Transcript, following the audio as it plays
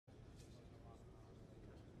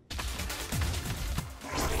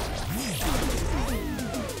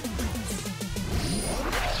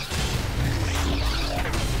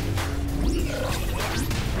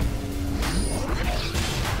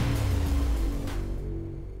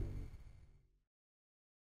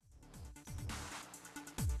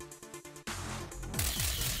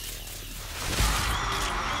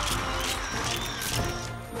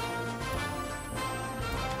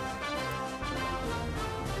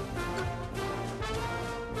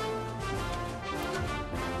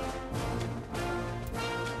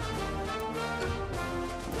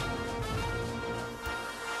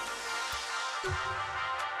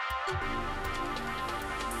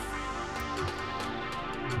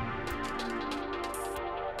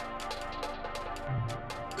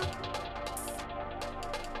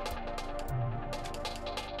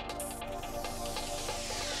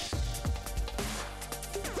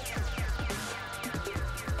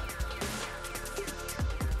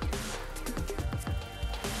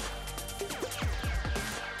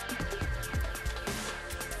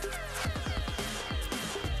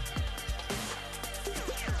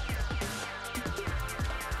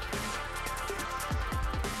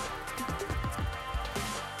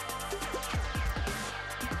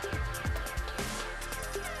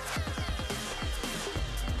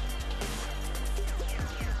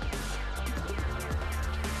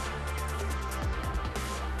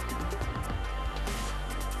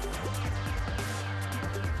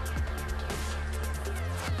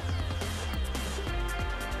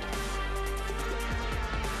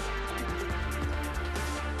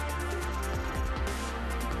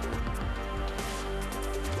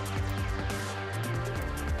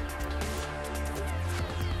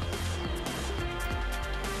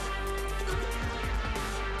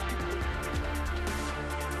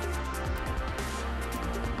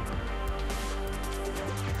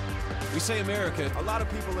We say America. A lot of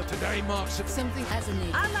people of today marks something as a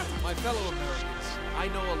name. My fellow Americans, I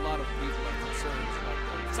know a lot of people are concerned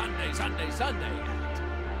about the Sunday, Sunday, Sunday act.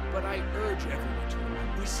 But I urge everyone to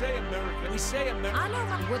remember. We say America. We say America. I know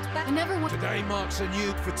what's back. I never want. Today marks a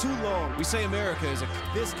new. For too long, we say America is a.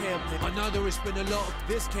 This campaign. I know there has been a lot of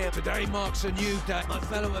this camp. Today marks a new day. My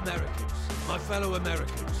fellow Americans. My fellow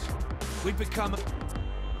Americans. We've become.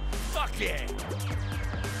 Fuck yeah!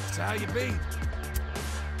 So how you been?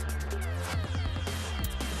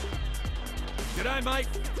 G'day, mate.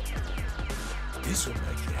 This will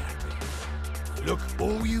make you happy. Look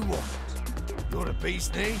all you want. You're a bee's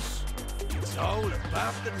knees. It's all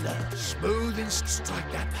about the love. Smooth and strike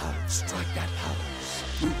that pose. Strike that pose.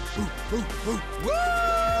 Ooh, ooh, ooh, ooh. Woo!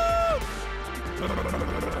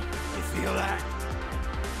 You feel that?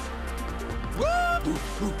 Woo! Ooh,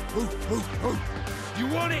 ooh, ooh, ooh, ooh. You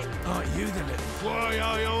want it? Are you the little? Why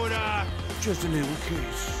I order? Just a little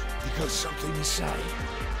kiss. You got something to say?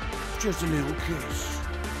 Just a little kiss.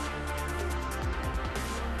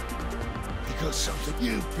 You got something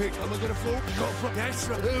you pick. Am I gonna fall? You got that's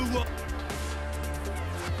right. Who what?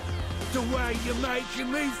 The way you're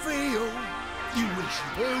making me feel. You wish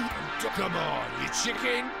you who? Come on, you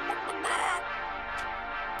chicken.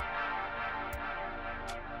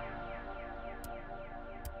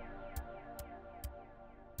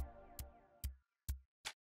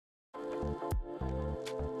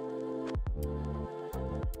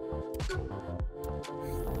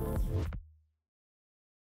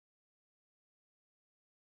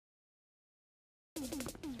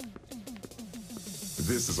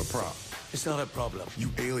 This is a problem. It's not a problem. You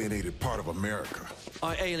alienated part of America.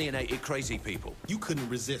 I alienated crazy people. You couldn't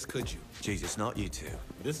resist, could you? Jesus, not you two.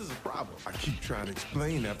 This is a problem. I keep trying to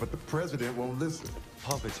explain that, but the president won't listen.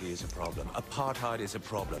 Poverty is a problem. Apartheid is a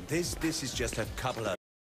problem. This is just a couple of...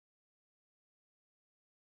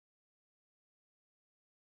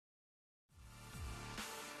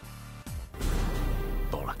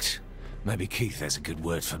 Bollocks. Maybe Keith has a good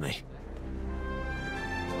word for me.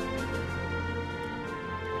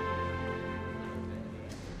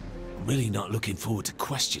 I'm really not looking forward to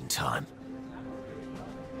question time.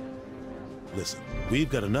 Listen, we've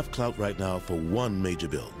got enough clout right now for one major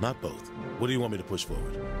bill, not both. What do you want me to push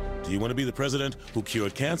forward? Do you want to be the president who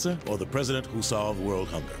cured cancer or the president who solved world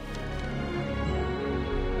hunger?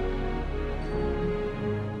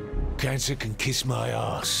 Cancer can kiss my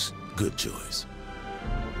ass. Good choice.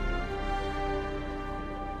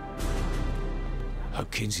 Hope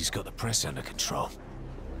Kinsey's got the press under control.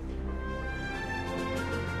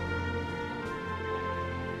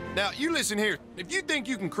 Now, you listen here. If you think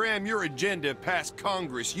you can cram your agenda past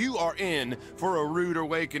Congress, you are in for a rude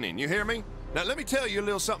awakening. You hear me? Now, let me tell you a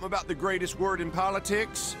little something about the greatest word in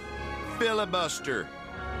politics. Filibuster.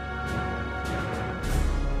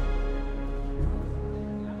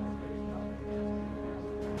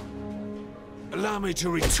 Allow me to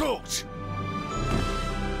retort.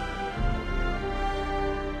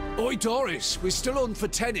 Oi, Doris, we're still on for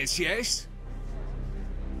tennis, yes?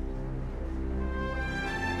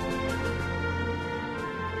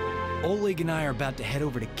 Oleg and I are about to head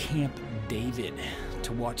over to Camp David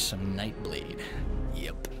to watch some Nightblade.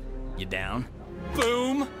 Yep. You down?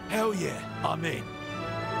 Boom! Hell yeah, I'm in.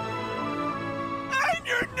 I'm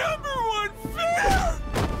your #1 fan!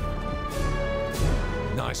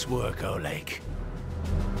 Nice work, Oleg.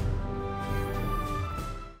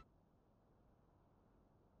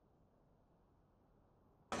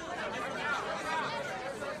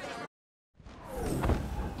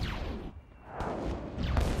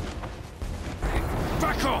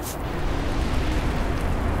 Back off!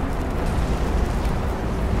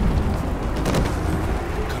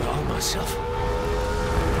 Gotta hold myself.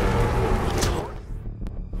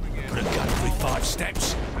 Put a gun every 5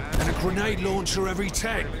 steps, and a grenade launcher every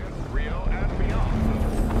 10.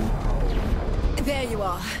 There you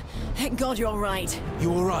are. Thank God you're all right.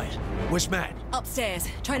 You all right? Where's Matt? Upstairs,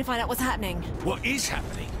 trying to find out what's happening. What is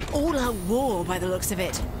happening? All out war, by the looks of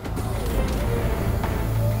it.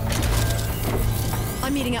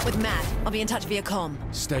 I'm meeting up with Matt. I'll be in touch via comm.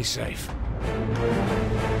 Stay safe.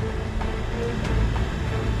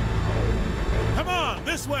 Come on,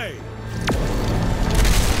 this way!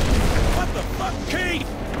 What the fuck, Keith?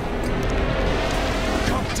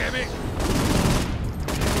 God damn it!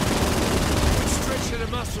 Stretching the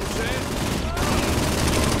muscles there.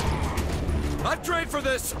 I've trained for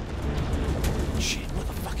this! Shit, what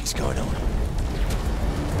the fuck is going on?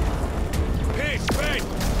 Hey, Ben!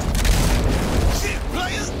 Shit,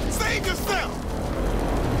 players! Save yourself!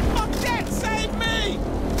 Fuck that! Save me!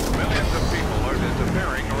 Millions of people are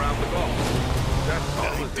disappearing around the Gulf. That's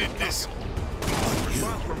all I did this. You.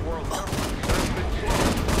 from world governments has been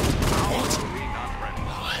closed. How are we not ready?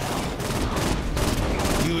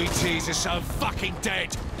 You ETs are so fucking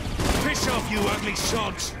dead. Piss off, you ugly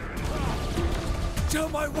sods. Tell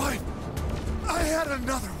my wife I had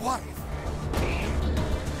another wife.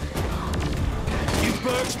 You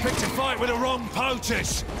Burks picked a fight with the wrong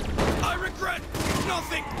POTUS. I regret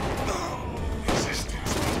nothing.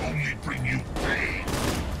 Resistance will only bring you pain.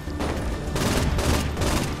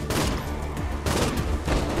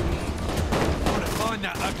 I want to find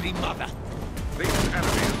that ugly mother. These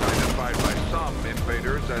enemies identified by some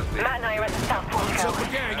invaders as the... Matt and I are at the South What's Pole. up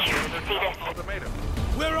again? See this? ultimatum.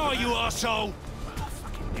 Where are you, arsehole?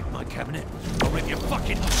 Fucking nick my cabinet. I'll rip your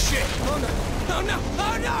fucking shit. Oh no! Oh no!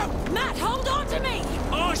 Oh no! Matt, hold on to me!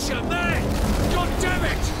 Arsha, man! God damn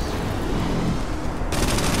it!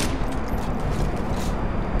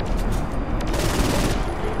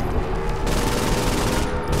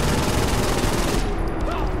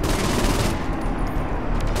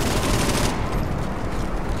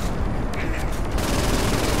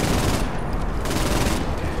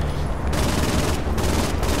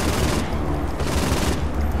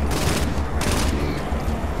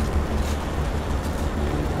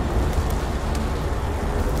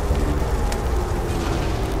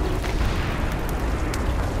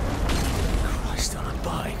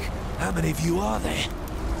 How many of you are there?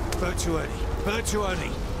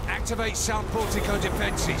 Bertuoni, activate South Portico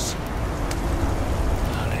defenses.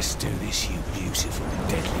 Now let's do this, you beautiful,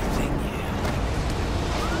 deadly thing here.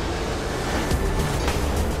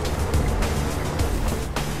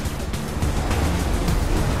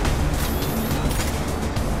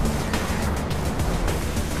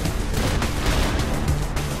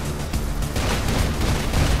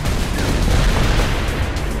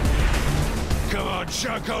 Come on,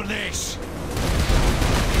 choke on this!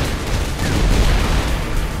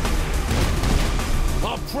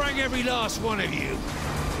 I'll prang every last one of you.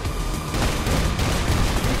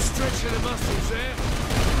 Good stretch of the muscles there.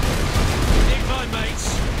 Nick my mates,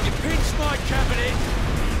 you pinch my cabinet.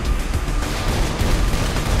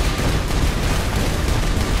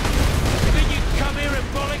 You think you can come here and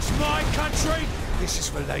bollocks my country? This is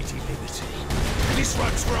for Lady Liberty. This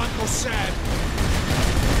one's for Uncle Sam.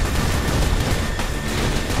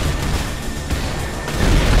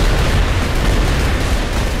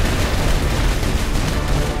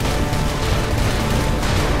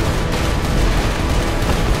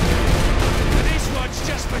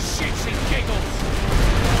 Just for shits and giggles.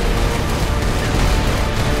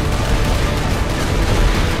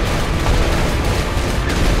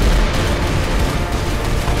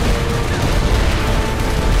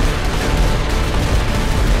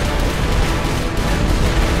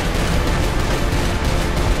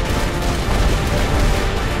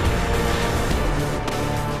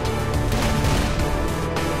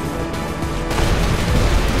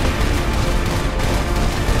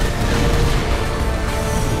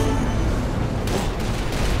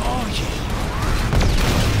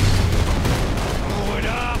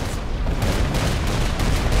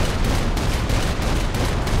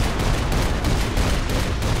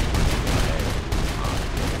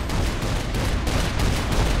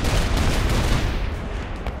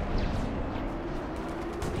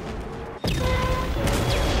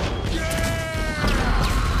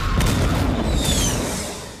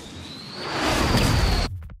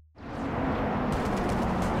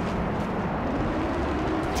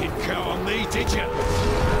 Did you?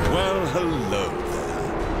 Well, hello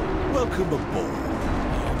there. Welcome aboard.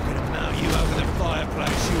 I'm gonna mount you over the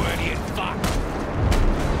fireplace, you idiot fuck.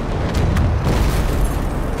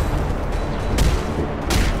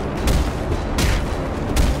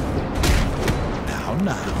 Now,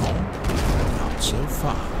 not so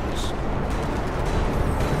fast.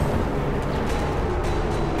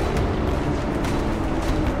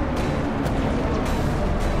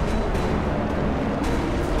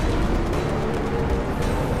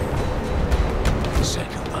 Say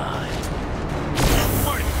goodbye.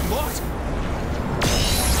 What?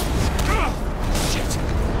 Shit!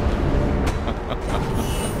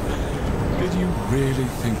 Did you really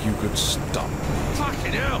think you could stop me?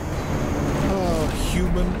 Fucking hell! Oh,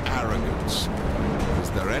 human arrogance. Is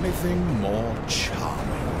there anything more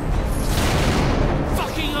charming?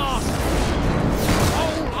 Fucking off!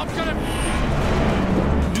 Oh, I'm gonna...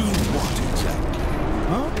 Do what exactly?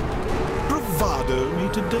 Huh? Bravado me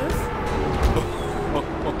to death?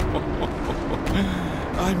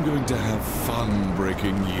 I'm going to have fun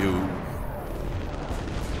breaking you.